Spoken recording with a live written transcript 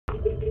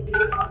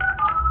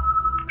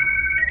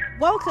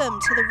Welcome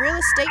to the Real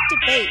Estate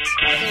Debate,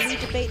 where we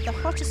debate the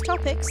hottest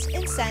topics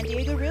in San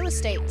Diego real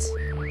estate.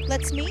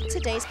 Let's meet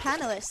today's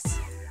panelists.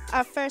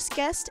 Our first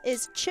guest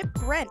is Chip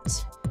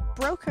Brent,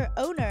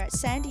 broker-owner at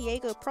San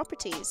Diego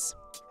Properties.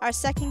 Our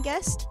second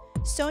guest,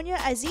 Sonia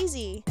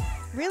Azizi,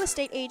 real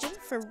estate agent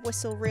for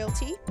Whistle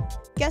Realty.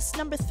 Guest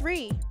number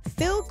 3,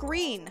 Phil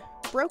Green,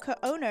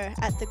 broker-owner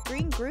at the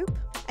Green Group.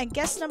 And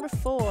guest number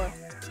 4,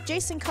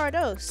 Jason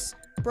Kardos,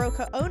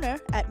 broker-owner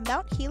at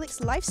Mount Helix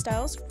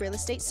Lifestyles Real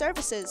Estate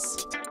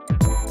Services.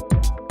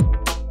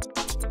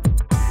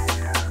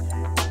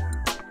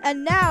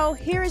 And now,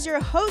 here is your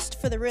host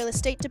for the Real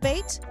Estate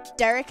Debate,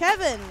 Derek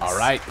Evans. All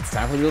right, it's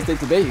time for the Real Estate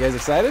Debate. You guys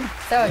excited?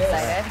 So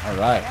excited. All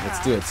right,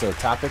 let's do it. So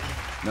topic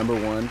number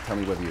 1, tell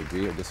me whether you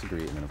agree or disagree,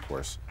 and then of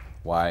course,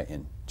 why.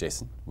 And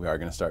Jason, we are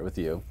going to start with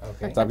you.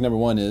 Okay. Topic number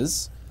 1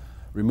 is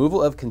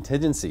removal of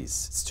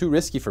contingencies. It's too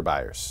risky for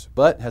buyers,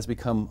 but has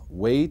become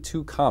way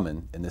too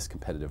common in this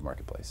competitive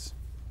marketplace.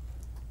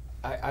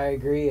 I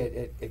agree.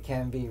 It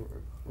can be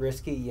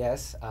risky,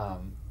 yes.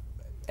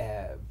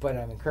 But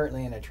I'm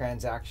currently in a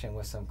transaction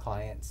with some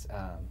clients.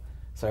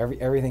 So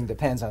everything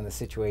depends on the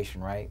situation,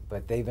 right?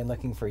 But they've been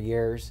looking for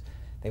years.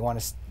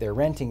 They're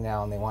renting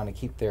now, and they want to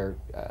keep their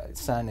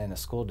son in a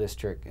school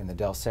district in the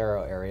Del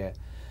Cerro area.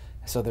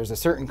 So there's a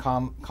certain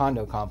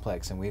condo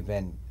complex, and we've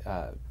been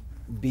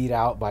beat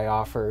out by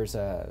offers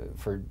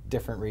for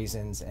different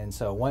reasons, and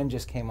so one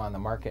just came on the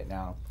market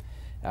now.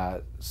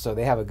 So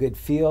they have a good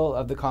feel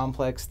of the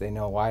complex. They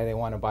know why they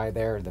want to buy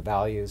there, the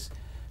values.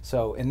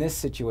 So in this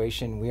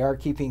situation, we are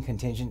keeping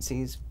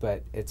contingencies,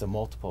 but it's a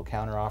multiple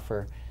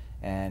counteroffer,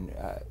 and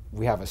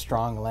we have a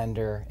strong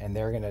lender, and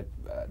they're going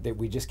to.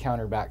 We just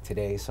countered back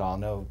today, so I'll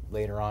know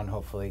later on,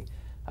 hopefully,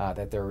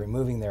 that they're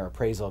removing their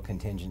appraisal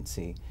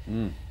contingency.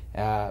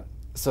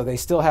 So they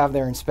still have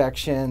their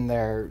inspection,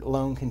 their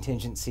loan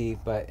contingency,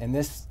 but in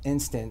this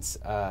instance,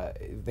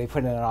 they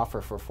put in an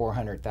offer for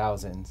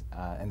 $400,000,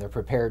 and they're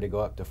prepared to go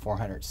up to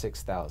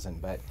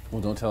 $406,000. But well,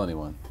 don't tell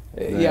anyone.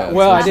 Yeah,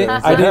 well, I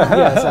didn't.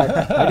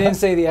 I didn't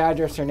say the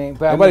address or name.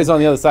 But nobody's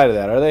on the other side of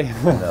that, are they?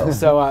 No.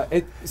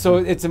 So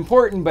it's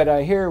important,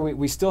 but here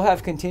we still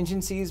have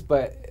contingencies.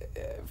 But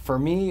for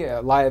me,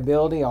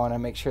 liability, I want to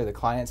make sure the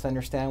clients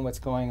understand what's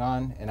going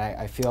on, and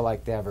I feel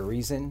like they have a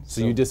reason.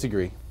 So you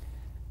disagree?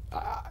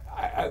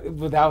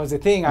 Well, that was the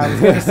thing. I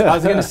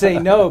was going to say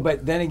no,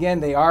 but then again,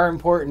 they are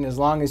important as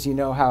long as you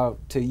know how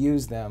to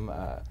use them.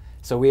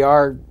 So we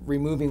are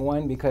removing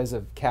one because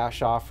of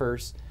cash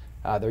offers.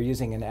 They're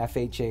using an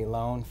FHA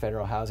loan,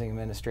 Federal Housing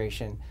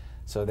Administration,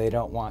 so they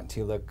don't want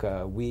to look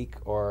weak,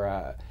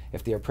 or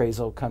if the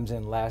appraisal comes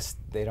in less,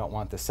 they don't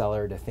want the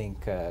seller to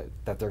think that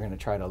they're going to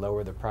try to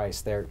lower the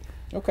price.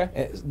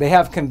 They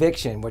have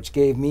conviction, which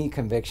gave me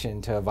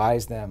conviction to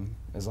advise them.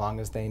 As long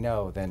as they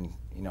know, then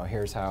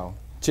here's how.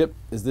 Chip,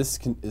 is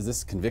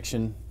this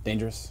conviction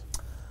dangerous?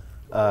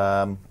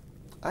 I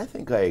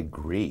think I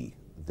agree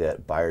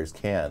that buyers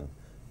can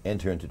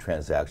enter into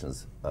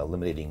transactions,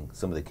 eliminating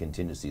some of the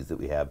contingencies that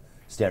we have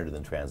standard in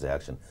the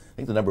transaction. I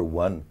think the number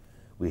 1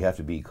 we have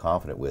to be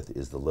confident with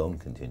is the loan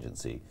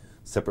contingency,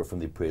 separate from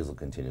the appraisal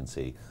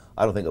contingency.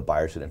 I don't think a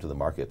buyer should enter the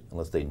market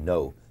unless they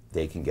know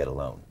they can get a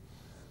loan.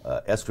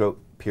 Escrow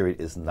period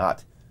is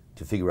not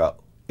to figure out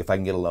if I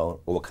can get a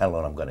loan or what kind of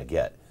loan I'm going to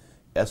get.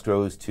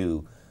 Escrow is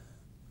to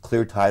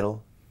clear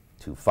title,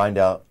 to find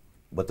out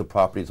what the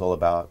property is all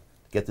about,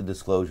 get the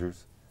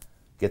disclosures,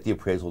 get the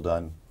appraisal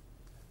done,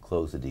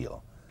 close the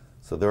deal.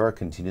 So there are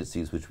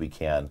contingencies which we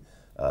can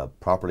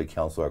properly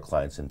counsel our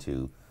clients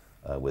into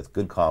with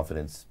good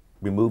confidence,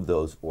 remove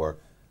those, or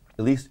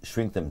at least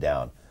shrink them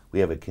down. We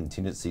have a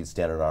contingency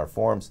standard on our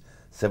forms,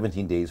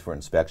 17 days for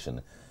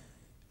inspection.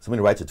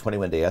 Somebody writes a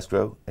 21-day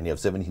escrow and you have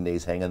 17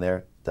 days hanging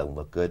there, doesn't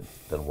look good,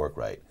 doesn't work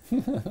right.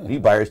 We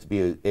need buyers to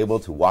be able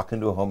to walk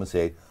into a home and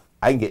say,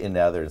 I can get in and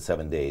out of there in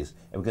 7 days,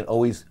 and we can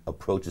always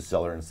approach a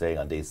seller and say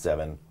on day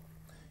 7,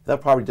 if that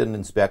property didn't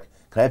inspect,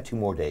 can I have 2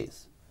 more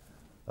days?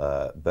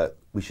 But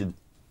we should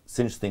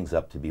cinch things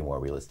up to be more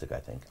realistic, I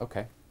think.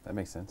 Okay, that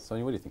makes sense.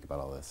 Sonia, what do you think about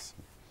all this?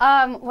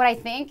 What I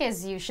think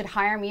is you should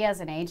hire me as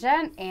an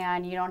agent,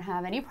 and you don't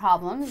have any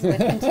problems with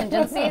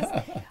contingencies.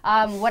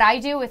 What I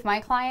do with my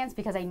clients,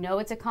 because I know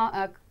it's a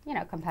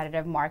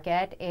competitive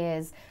market,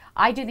 is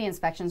I do the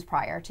inspections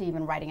prior to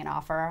even writing an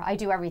offer. I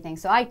do everything.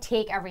 So I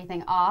take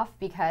everything off,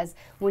 because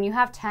when you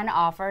have 10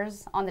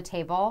 offers on the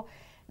table,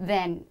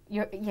 then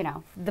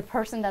the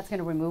person that's going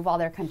to remove all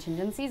their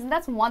contingencies, and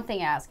that's one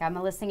thing I ask. I'm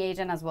a listing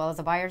agent as well as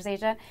a buyer's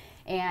agent,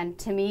 and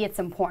to me it's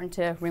important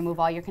to remove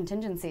all your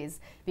contingencies,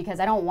 because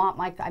I don't want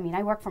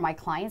I work for my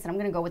clients, and I'm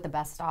going to go with the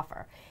best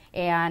offer.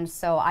 And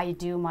so I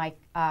do my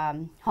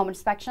home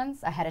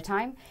inspections ahead of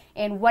time.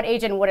 And what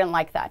agent wouldn't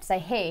like that? Say,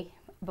 hey,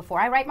 before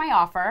I write my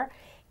offer,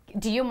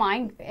 do you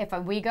mind if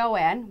we go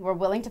in, we're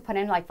willing to put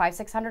in like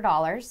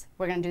 $500-$600,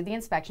 we're going to do the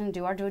inspection,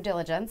 do our due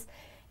diligence,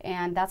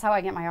 and that's how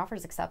I get my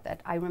offers accepted.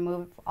 I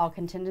remove all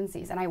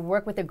contingencies, and I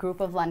work with a group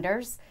of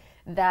lenders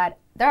that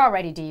they're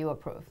already DU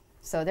approved.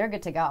 So they're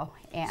good to go.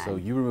 And So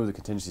you remove the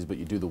contingencies, but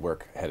you do the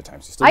work ahead of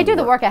time. So you still I do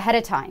the work ahead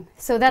of time.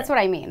 So that's what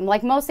I mean.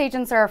 Like most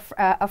agents are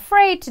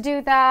afraid to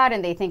do that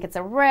and they think it's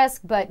a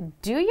risk,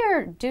 but do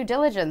your due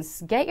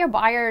diligence. Get your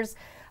buyers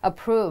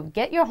approved.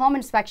 Get your home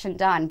inspection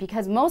done,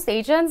 because most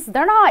agents,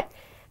 they're not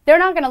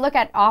going to look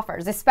at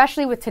offers,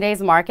 especially with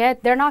today's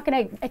market. They're not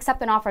going to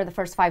accept an offer the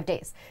first 5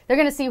 days. They're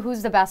going to see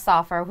who's the best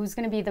offer, who's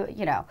going to be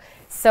the,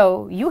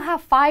 So you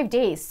have 5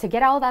 days to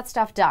get all that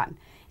stuff done.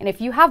 And if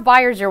you have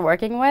buyers you're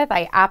working with,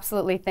 I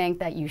absolutely think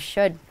that you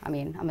should. I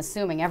mean, I'm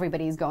assuming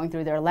everybody's going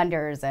through their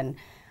lenders and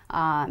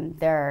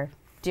they're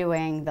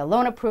doing the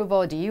loan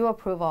approval, DU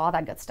approval, all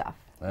that good stuff.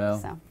 Well,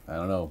 So I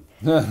don't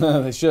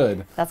know. They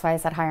should. that's why I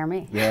said hire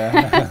me.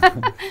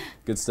 Yeah.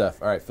 Good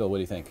stuff. All right, Phil, what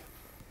do you think?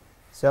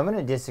 So I'm going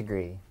to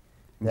disagree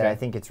that Okay. I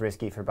think it's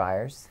risky for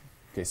buyers.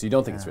 Okay, so you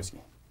don't think it's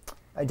risky?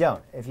 I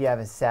don't. If you have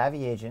a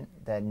savvy agent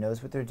that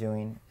knows what they're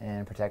doing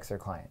and protects their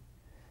client.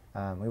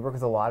 We work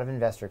with a lot of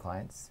investor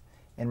clients,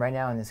 and right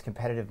now in this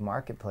competitive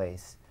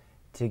marketplace,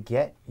 to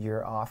get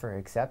your offer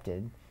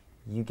accepted,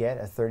 you get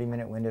a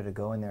 30-minute window to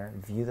go in there,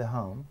 view the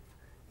home,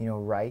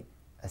 write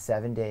a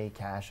 7-day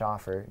cash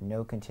offer,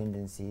 no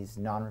contingencies,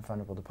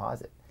 non-refundable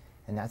deposit.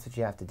 And that's what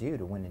you have to do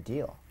to win a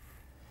deal.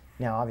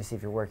 Now, obviously,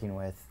 if you're working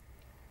with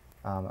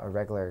a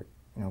regular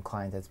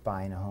client that's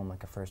buying a home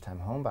like a first-time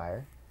home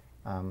buyer,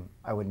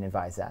 I wouldn't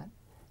advise that.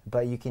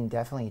 But you can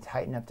definitely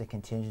tighten up the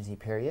contingency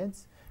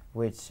periods,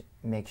 which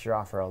makes your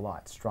offer a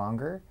lot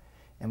stronger.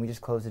 And we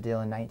just closed the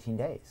deal in 19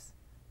 days.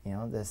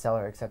 The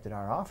seller accepted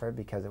our offer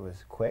because it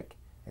was quick,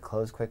 it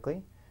closed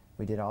quickly.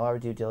 We did all our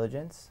due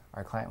diligence,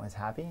 our client was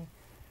happy,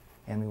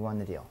 and we won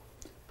the deal.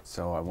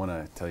 So I want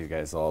to tell you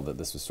guys all that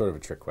this was sort of a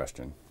trick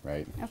question,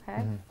 right?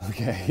 Okay.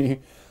 Okay.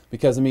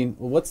 Because, I mean,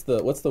 what's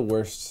the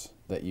worst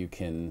that you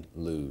can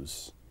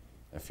lose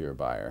if you're a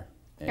buyer?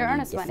 And Your you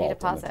earnest money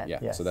default on deposit. Yeah,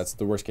 Yes. so that's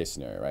the worst case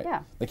scenario, right?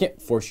 Yeah. They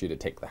can't force you to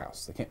take the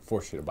house. They can't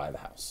force you to buy the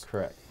house.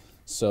 Correct.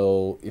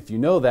 So if you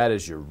know that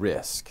is your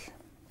risk,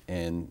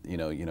 and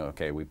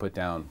okay, we put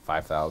down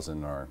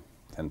 $5,000 or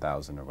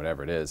 $10,000 or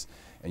whatever it is,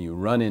 and you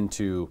run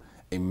into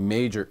a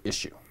major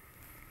issue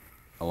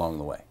along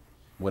the way,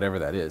 whatever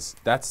that is,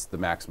 that's the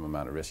maximum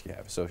amount of risk you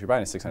have. So if you're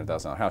buying a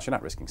 $600,000 house, you're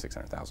not risking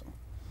 $600,000.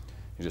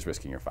 You're just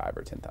risking your $5,000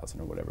 or $10,000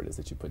 or whatever it is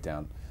that you put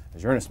down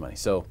as your earnest money.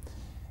 So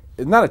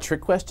it's not a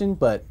trick question,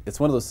 but it's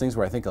one of those things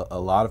where I think a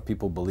lot of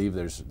people believe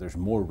there's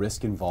more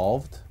risk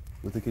involved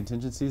with the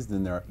contingencies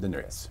than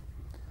there is.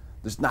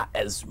 There's not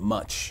as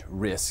much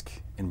risk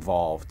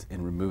involved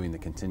in removing the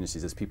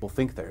contingencies as people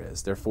think there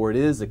is. Therefore, it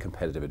is a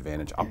competitive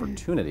advantage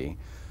opportunity,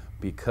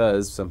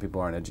 because some people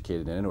aren't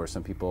educated in it, or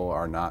some people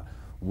are not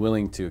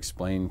willing to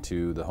explain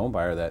to the home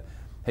buyer that,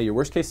 hey, your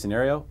worst case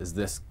scenario is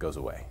this goes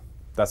away.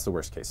 That's the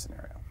worst case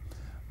scenario.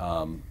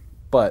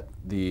 But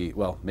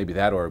maybe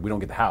that, or we don't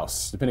get the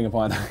house, depending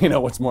upon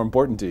what's more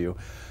important to you.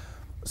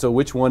 So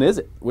which one is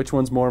it? Which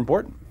one's more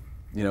important?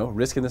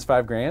 Risking this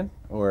 $5,000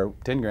 or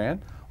 $10,000,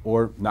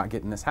 or not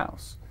getting this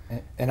house.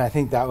 And I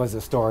think that was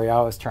a story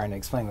I was trying to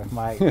explain with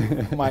my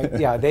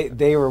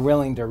they were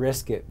willing to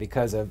risk it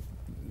because of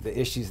the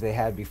issues they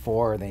had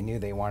before. They knew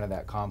they wanted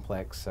that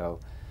complex. So,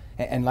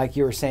 and like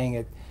you were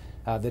saying,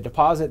 the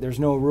deposit, there's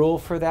no rule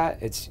for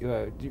that. It's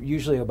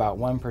usually about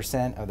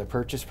 1% of the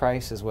purchase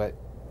price is what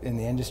in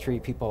the industry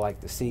people like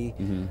to see.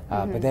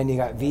 But then you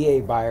got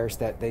VA buyers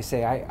that they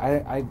say,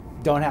 I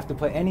don't have to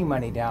put any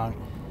money down.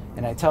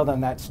 And I tell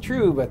them that's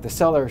true, but the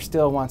seller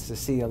still wants to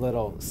see a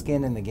little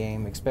skin in the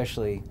game,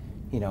 especially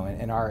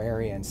in our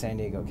area in San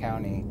Diego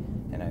County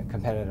in a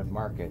competitive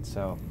market.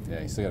 So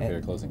yeah, you still got to pay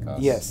your closing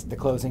costs. Yes, the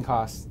closing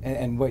costs.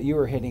 And what you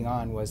were hitting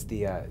on was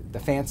the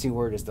fancy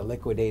word is the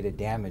liquidated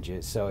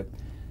damages. So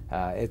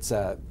it's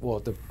the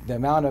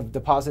amount of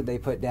deposit they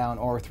put down,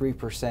 or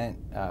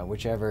 3%,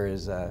 whichever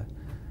is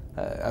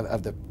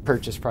of the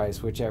purchase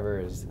price,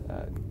 whichever is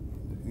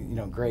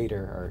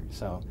greater, or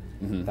so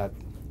that.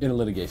 In a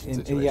litigation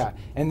situation. Yeah,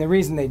 and the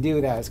reason they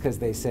do that is because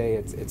they say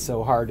it's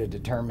so hard to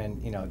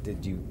determine,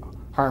 did you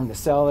harm the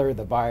seller,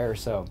 the buyer,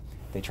 so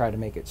they try to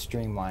make it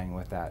streamlined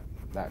with that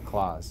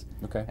clause.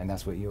 Okay. And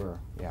that's what you were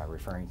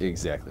referring to.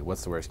 Exactly.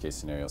 What's the worst case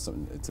scenario?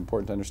 It's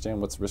important to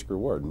understand what's risk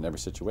reward in every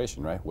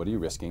situation, right? What are you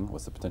risking?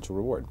 What's the potential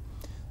reward?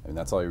 I mean,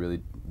 that's all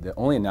the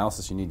only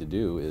analysis you need to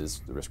do is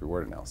the risk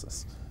reward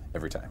analysis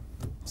every time.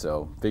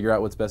 So figure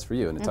out what's best for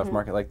you. In a tough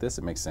market like this,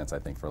 it makes sense, I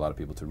think, for a lot of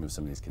people to remove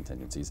some of these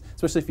contingencies,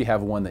 especially if you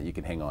have one that you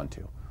can hang on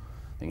to.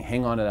 You can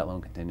hang on to that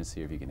loan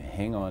contingency, or if you can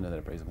hang on to that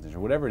appraisal contingency, or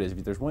whatever it is.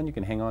 If there's one you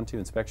can hang on to,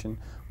 inspection,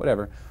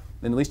 whatever,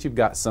 then at least you've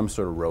got some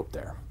sort of rope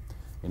there,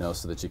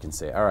 so that you can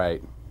say, all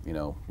right,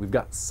 we've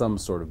got some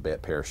sort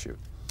of parachute.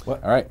 All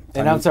right.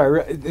 And I'm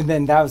sorry, and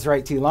then that was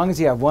right too. As long as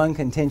you have one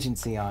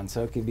contingency on,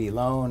 so it could be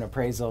loan,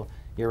 appraisal.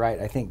 You're right.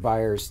 I think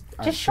buyers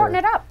aren't just shorten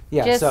it up.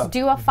 Yeah, just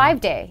do a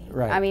 5-day.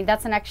 Right. I mean,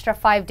 that's an extra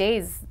 5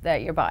 days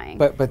that you're buying.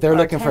 But they're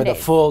looking for the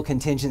days. full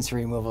contingency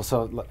removal.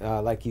 So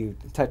like you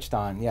touched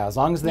on, as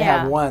long as they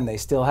have one, they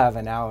still have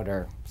an out.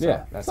 Or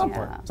so that's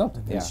important.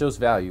 Something. It shows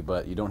value,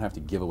 but you don't have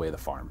to give away the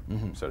farm,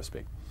 so to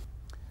speak.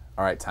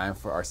 All right, time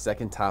for our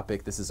second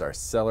topic. This is our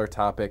seller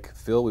topic.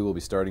 Phil, we will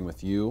be starting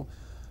with you.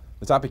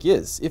 The topic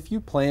is, if you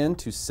plan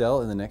to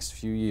sell in the next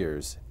few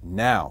years,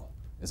 now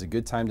is a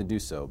good time to do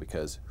so,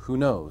 because who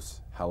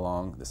knows how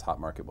long this hot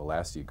market will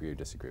last. Do you agree or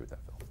disagree with that,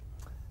 Phil?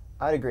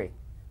 I'd agree.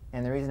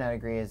 And the reason I'd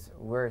agree is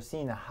we're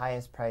seeing the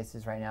highest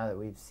prices right now that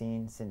we've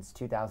seen since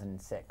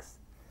 2006.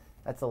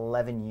 That's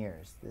 11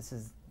 years. This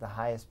is the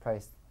highest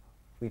price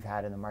we've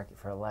had in the market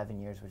for 11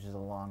 years, which is a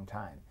long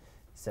time.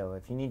 So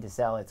if you need to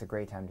sell, it's a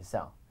great time to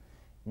sell.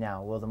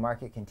 Now, will the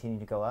market continue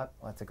to go up?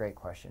 Well, that's a great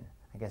question.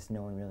 I guess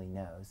no one really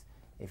knows.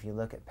 If you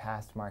look at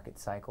past market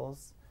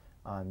cycles,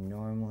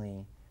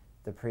 normally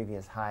the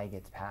previous high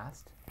gets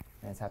passed,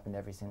 and it's happened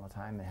every single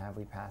time. And have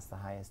we passed the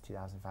highest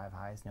 2005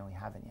 highs? No, we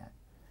haven't yet.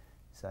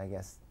 So I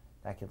guess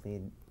that could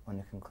lead one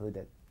to conclude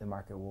that the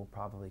market will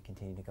probably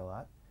continue to go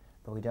up,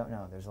 but we don't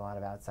know. There's a lot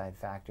of outside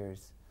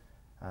factors,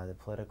 the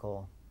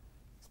political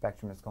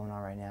spectrum that's going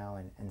on right now,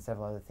 and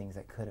several other things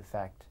that could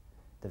affect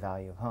the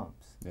value of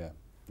homes. Yeah,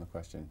 no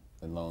question.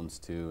 And loans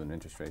too, and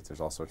interest rates.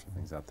 There's all sorts of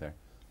things out there.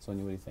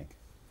 Sonia, what do you think?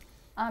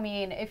 I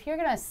mean, if you're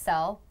going to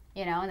sell,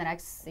 you know, in the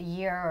next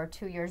year or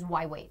 2 years,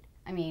 why wait?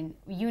 I mean,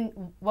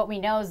 what we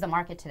know is the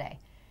market today.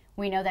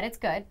 We know that it's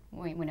good.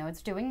 We know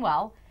it's doing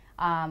well.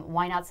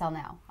 Why not sell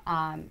now?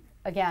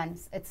 Again,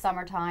 it's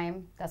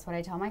summertime. That's what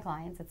I tell my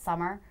clients. It's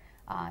summer.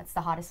 It's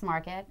the hottest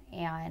market.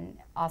 And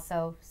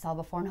also sell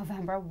before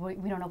November.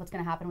 We don't know what's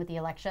going to happen with the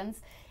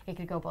elections. It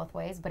could go both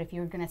ways. But if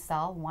you're going to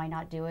sell, why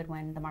not do it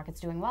when the market's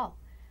doing well?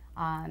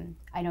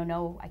 I don't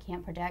know. I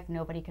can't predict.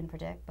 Nobody can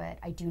predict. But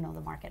I do know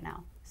the market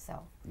now. So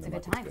it's a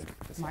good time.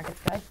 The market's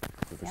good.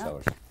 Good for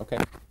sellers. Okay,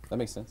 that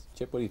makes sense.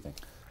 Chip, what do you think?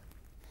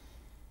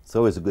 It's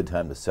always a good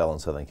time to sell in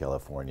Southern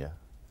California.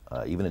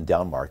 Even in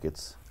down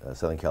markets,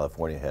 Southern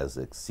California has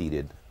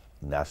exceeded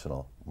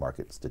national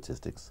market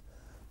statistics.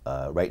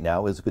 Right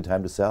now is a good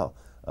time to sell.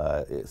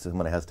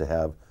 Someone has to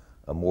have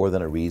more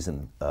than a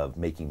reason of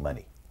making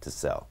money to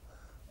sell.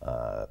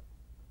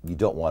 You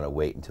don't want to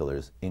wait until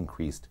there's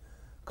increased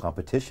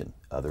competition,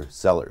 other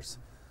sellers.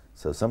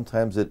 So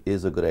sometimes it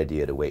is a good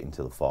idea to wait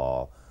until the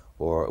fall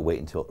or wait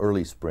until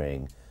early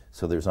spring,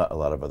 so there's not a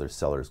lot of other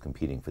sellers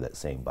competing for that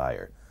same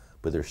buyer.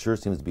 But there sure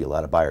seems to be a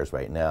lot of buyers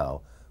right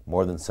now,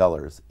 more than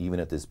sellers, even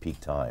at this peak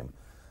time.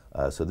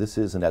 So this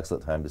is an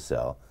excellent time to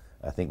sell,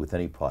 I think, with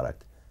any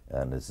product.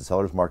 And it's a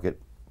seller's market.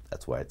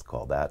 That's why it's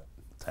called that.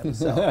 Time to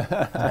sell.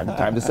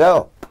 time to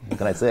sell. What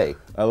can I say?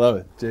 I love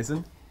it.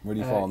 Jason, where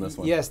do you fall on this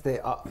one? Yes, they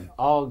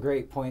all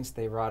great points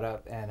they brought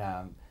up.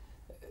 And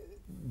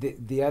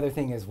the other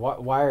thing is,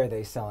 why are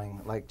they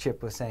selling? Like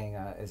Chip was saying,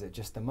 is it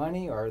just the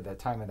money or the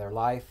time of their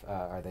life?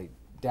 Are they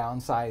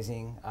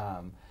downsizing?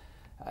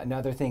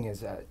 Another thing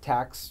is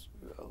tax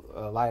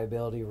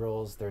liability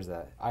rules. There's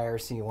a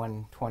IRC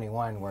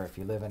 121 where if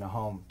you live in a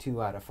home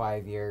 2 out of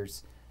 5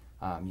 years,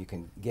 you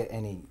can get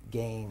any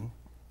gain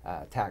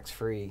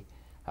tax-free.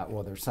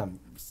 Well, there's some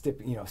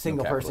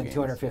single person gains,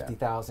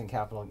 250,000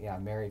 capital,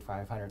 married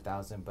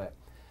 500,000, but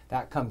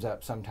that comes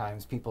up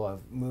sometimes. People have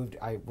moved.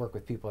 I work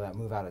with people that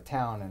move out of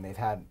town and they've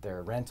had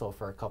their rental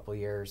for a couple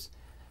years.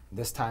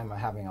 This time I'm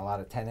having a lot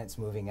of tenants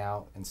moving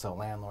out, and so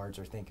landlords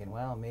are thinking,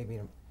 well, maybe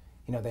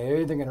they're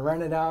either going to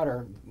rent it out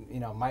or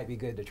it might be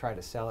good to try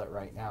to sell it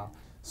right now.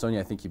 Sonia,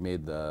 I think you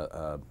made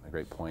a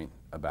great point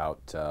about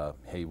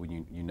hey, when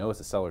you know it's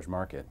a seller's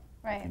market,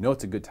 right. You know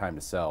it's a good time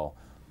to sell,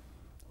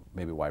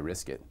 maybe why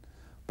risk it?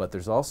 But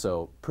there's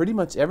also pretty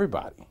much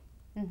everybody,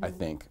 I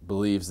think,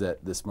 believes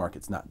that this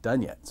market's not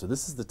done yet. So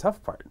this is the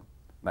tough part.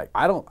 Like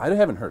I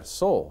haven't heard a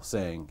soul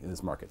saying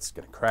this market's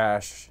going to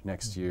crash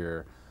next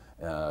year.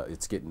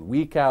 It's getting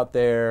weak out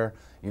there.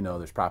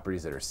 There's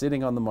properties that are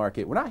sitting on the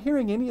market. We're not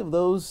hearing any of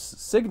those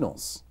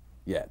signals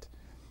yet.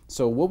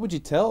 So what would you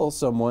tell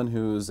someone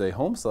who's a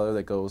home seller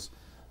that goes,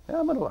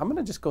 yeah, I'm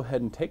gonna just go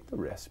ahead and take the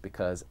risk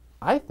because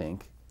I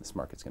think this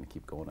market's going to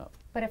keep going up?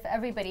 But if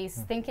everybody's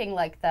thinking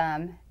like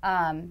them,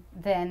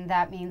 then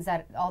that means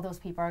that all those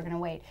people are going to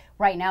wait.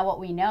 Right now what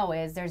we know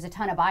is there's a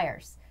ton of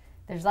buyers.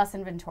 There's less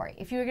inventory.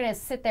 If you're going to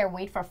sit there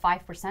wait for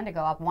 5% to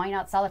go up, why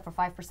not sell it for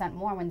 5%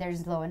 more when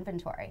there's low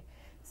inventory?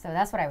 So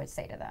that's what I would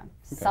say to them.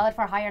 Okay. Sell it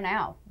for higher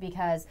now,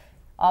 because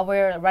all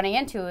we're running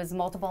into is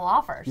multiple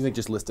offers. You think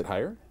just list it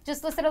higher?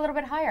 Just list it a little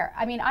bit higher.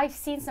 I mean, I've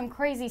seen some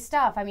crazy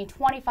stuff. I mean,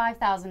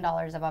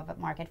 $25,000 above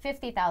market,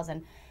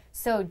 $50,000.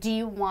 So do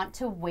you want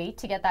to wait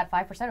to get that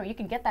 5%, or you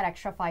can get that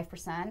extra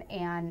 5%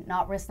 and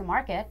not risk the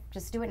market?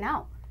 Just do it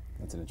now.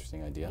 That's an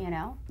interesting idea.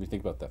 What do you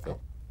think about that, Phil?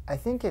 I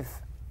think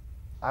if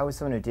I was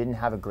someone who didn't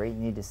have a great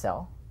need to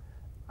sell,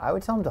 I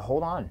would tell them to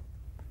hold on.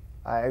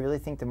 I really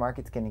think the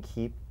market's going to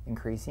keep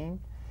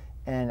increasing,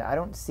 and I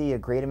don't see a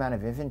great amount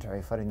of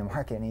inventory flooding the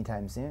market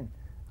anytime soon.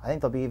 I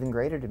think there'll be even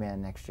greater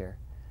demand next year.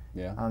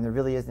 Yeah. There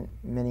really isn't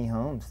many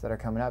homes that are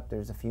coming up.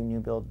 There's a few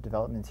new build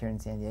developments here in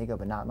San Diego,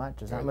 but not much.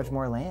 There's not much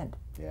more land.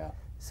 Yeah.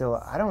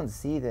 So I don't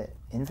see the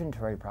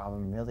inventory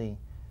problem really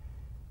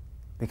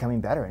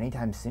becoming better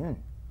anytime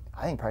soon.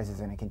 I think prices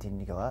are going to continue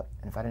to go up.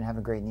 And if I didn't have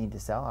a great need to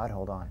sell, I'd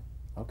hold on.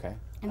 Okay.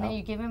 And then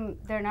you give them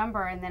their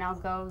number, and then I'll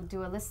go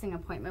do a listing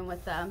appointment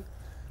with them.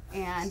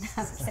 And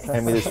I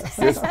mean,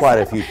 there's quite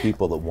a few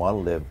people that want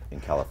to live in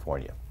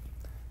California.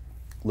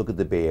 Look at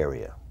the Bay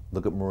Area.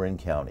 Look at Marin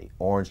County,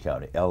 Orange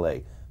County, LA.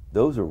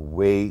 Those are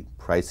way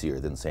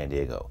pricier than San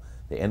Diego.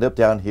 They end up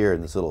down here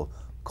in this little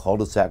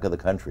cul-de-sac of the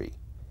country.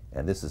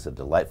 And this is a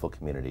delightful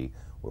community.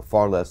 We're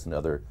far less than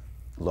other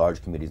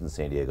large communities in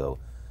San Diego.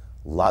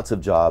 Lots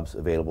of jobs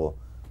available.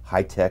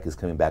 High tech is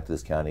coming back to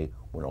this county.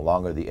 We're no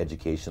longer the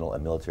educational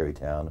and military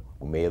town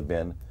we may have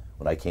been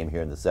when I came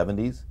here in the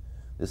 70s.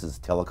 This is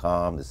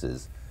telecom, this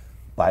is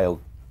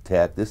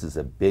biotech, this is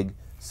a big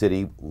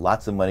city,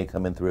 lots of money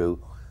coming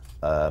through.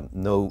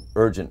 No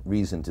urgent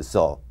reason to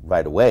sell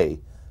right away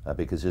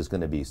because there's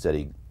going to be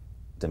steady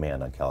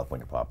demand on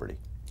California property.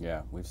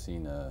 Yeah, we've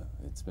seen,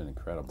 it's been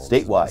incredible.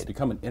 Statewide. It's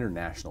become an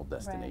international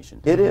destination.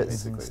 It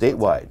is, basically.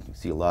 statewide. You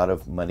see a lot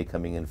of money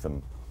coming in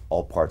from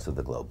all parts of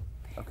the globe.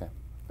 Okay.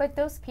 But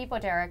those people,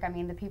 Derek, I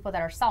mean, the people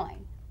that are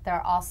selling,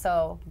 they're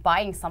also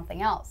buying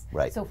something else.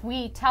 Right. So if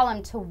we tell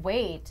them to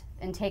wait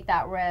and take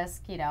that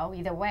risk, you know,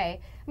 either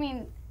way, I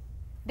mean,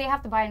 they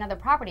have to buy another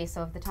property.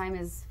 So if the time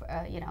is,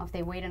 you know, if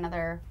they wait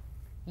another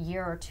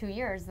year or 2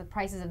 years, the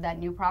prices of that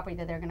new property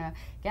that they're going to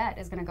get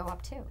is going to go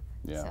up too.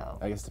 Yeah, So,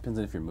 I guess it depends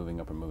on if you're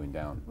moving up or moving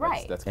down.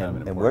 Right. That's kind of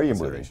an And important where you're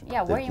moving. consideration.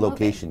 Yeah, where the you're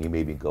location you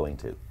may be going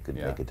to could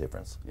Yeah. make a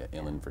difference. Yeah,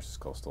 inland versus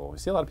coastal. We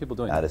see a lot of people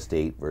doing Out that. of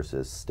state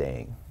versus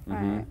staying.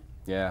 right.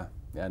 Yeah,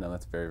 yeah, no,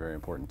 that's very, very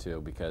important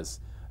too,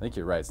 because I think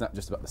you're right. It's not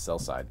just about the sell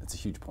side. It's a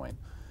huge point.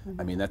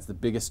 I mean, that's the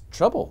biggest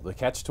trouble, the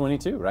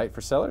catch-22, right,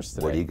 for sellers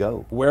today. Where do you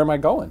go? Where am I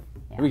going?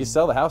 Yeah. We could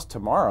sell the house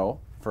tomorrow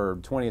for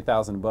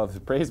 $20,000 above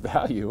appraised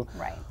value.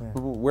 Right.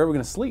 Where are we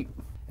going to sleep?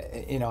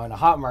 You know, in a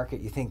hot market,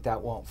 you think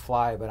that won't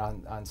fly, but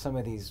on some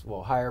of these,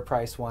 well, higher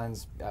price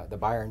ones, the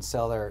buyer and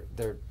seller,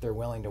 they're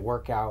willing to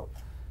work out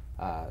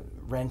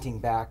renting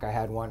back. I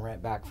had one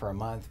rent back for a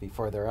month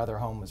before their other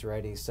home was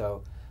ready.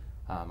 So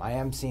I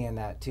am seeing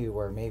that too,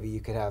 where maybe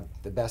you could have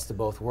the best of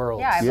both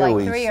worlds. Yeah, I have Yeah, like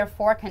we- 3 or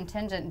 4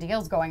 contingent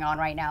deals going on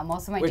right now.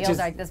 Most of my Which deals is-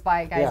 are like this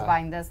guy's yeah.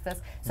 buying this.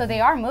 So they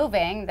are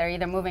moving. They're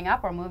either moving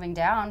up or moving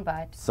down,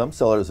 but Some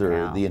sellers are,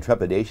 No. the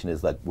intrepidation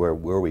is like where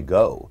we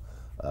go.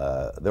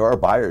 There are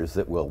buyers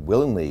that will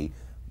willingly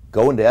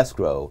go into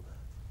escrow,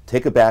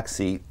 take a back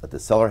seat, let the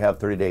seller have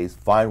 30 days,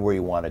 find where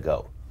you want to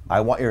go. I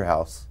want your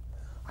house.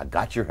 I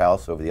got your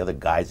house over the other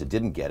guys that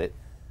didn't get it.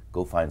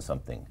 Go find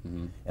something.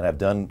 And I've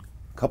done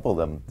a couple of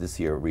them this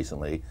year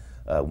recently.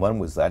 One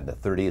was at the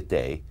 30th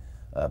day,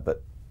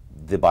 but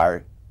the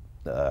buyer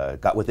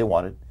got what they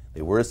wanted.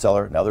 They were a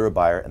seller, now they're a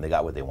buyer, and they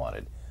got what they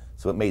wanted.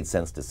 So it made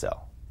sense to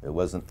sell. It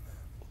wasn't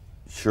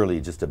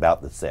surely just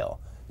about the sale.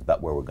 It's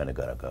about where we're going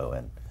to go.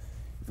 And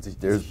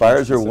there's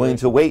buyers who are willing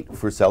to wait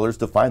for sellers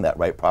to find that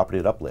right property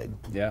at upleg.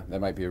 Yeah,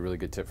 that might be a really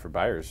good tip for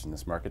buyers in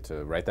this market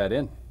to write that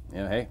in. You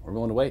know, hey, we're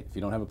willing to wait. If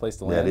you don't have a place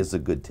to land, That is a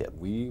good tip.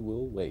 we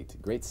will wait.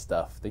 Great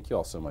stuff. Thank you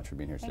all so much for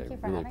being here Thank today.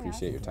 you for Really having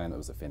appreciate us. your time. That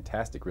was a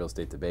fantastic real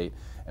estate debate,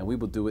 and we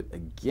will do it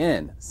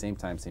again, same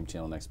time, same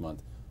channel next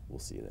month. We'll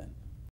see you then.